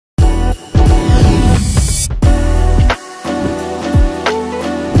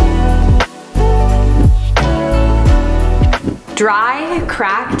Dry,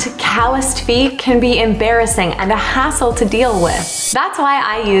 cracked, calloused feet can be embarrassing and a hassle to deal with. That's why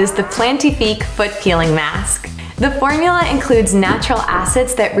I use the Plantifique foot peeling mask. The formula includes natural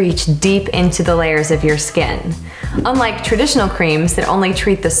acids that reach deep into the layers of your skin. Unlike traditional creams that only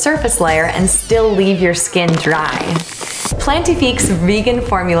treat the surface layer and still leave your skin dry. Plantifique's vegan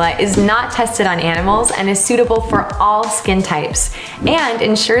formula is not tested on animals and is suitable for all skin types, and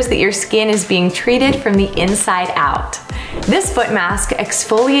ensures that your skin is being treated from the inside out. This foot mask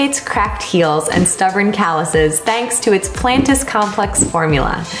exfoliates cracked heels and stubborn calluses thanks to its Plantis Complex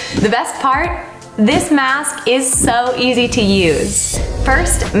formula. The best part? This mask is so easy to use.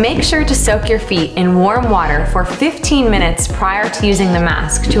 First, make sure to soak your feet in warm water for 15 minutes prior to using the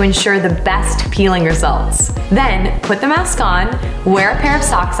mask to ensure the best peeling results. Then, put the mask on, wear a pair of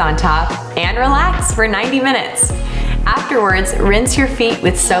socks on top, and relax for 90 minutes. Afterwards, rinse your feet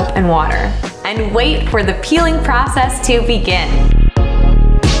with soap and water, and wait for the peeling process to begin.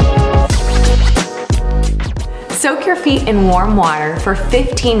 Soak your feet in warm water for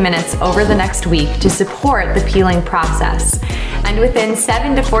 15 minutes over the next week to support the peeling process. And within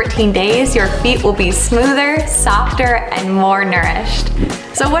 7 to 14 days, your feet will be smoother, softer, and more nourished.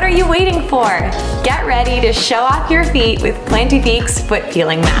 So what are you waiting for? Get ready to show off your feet with Plantifique's foot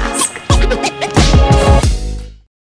peeling mask.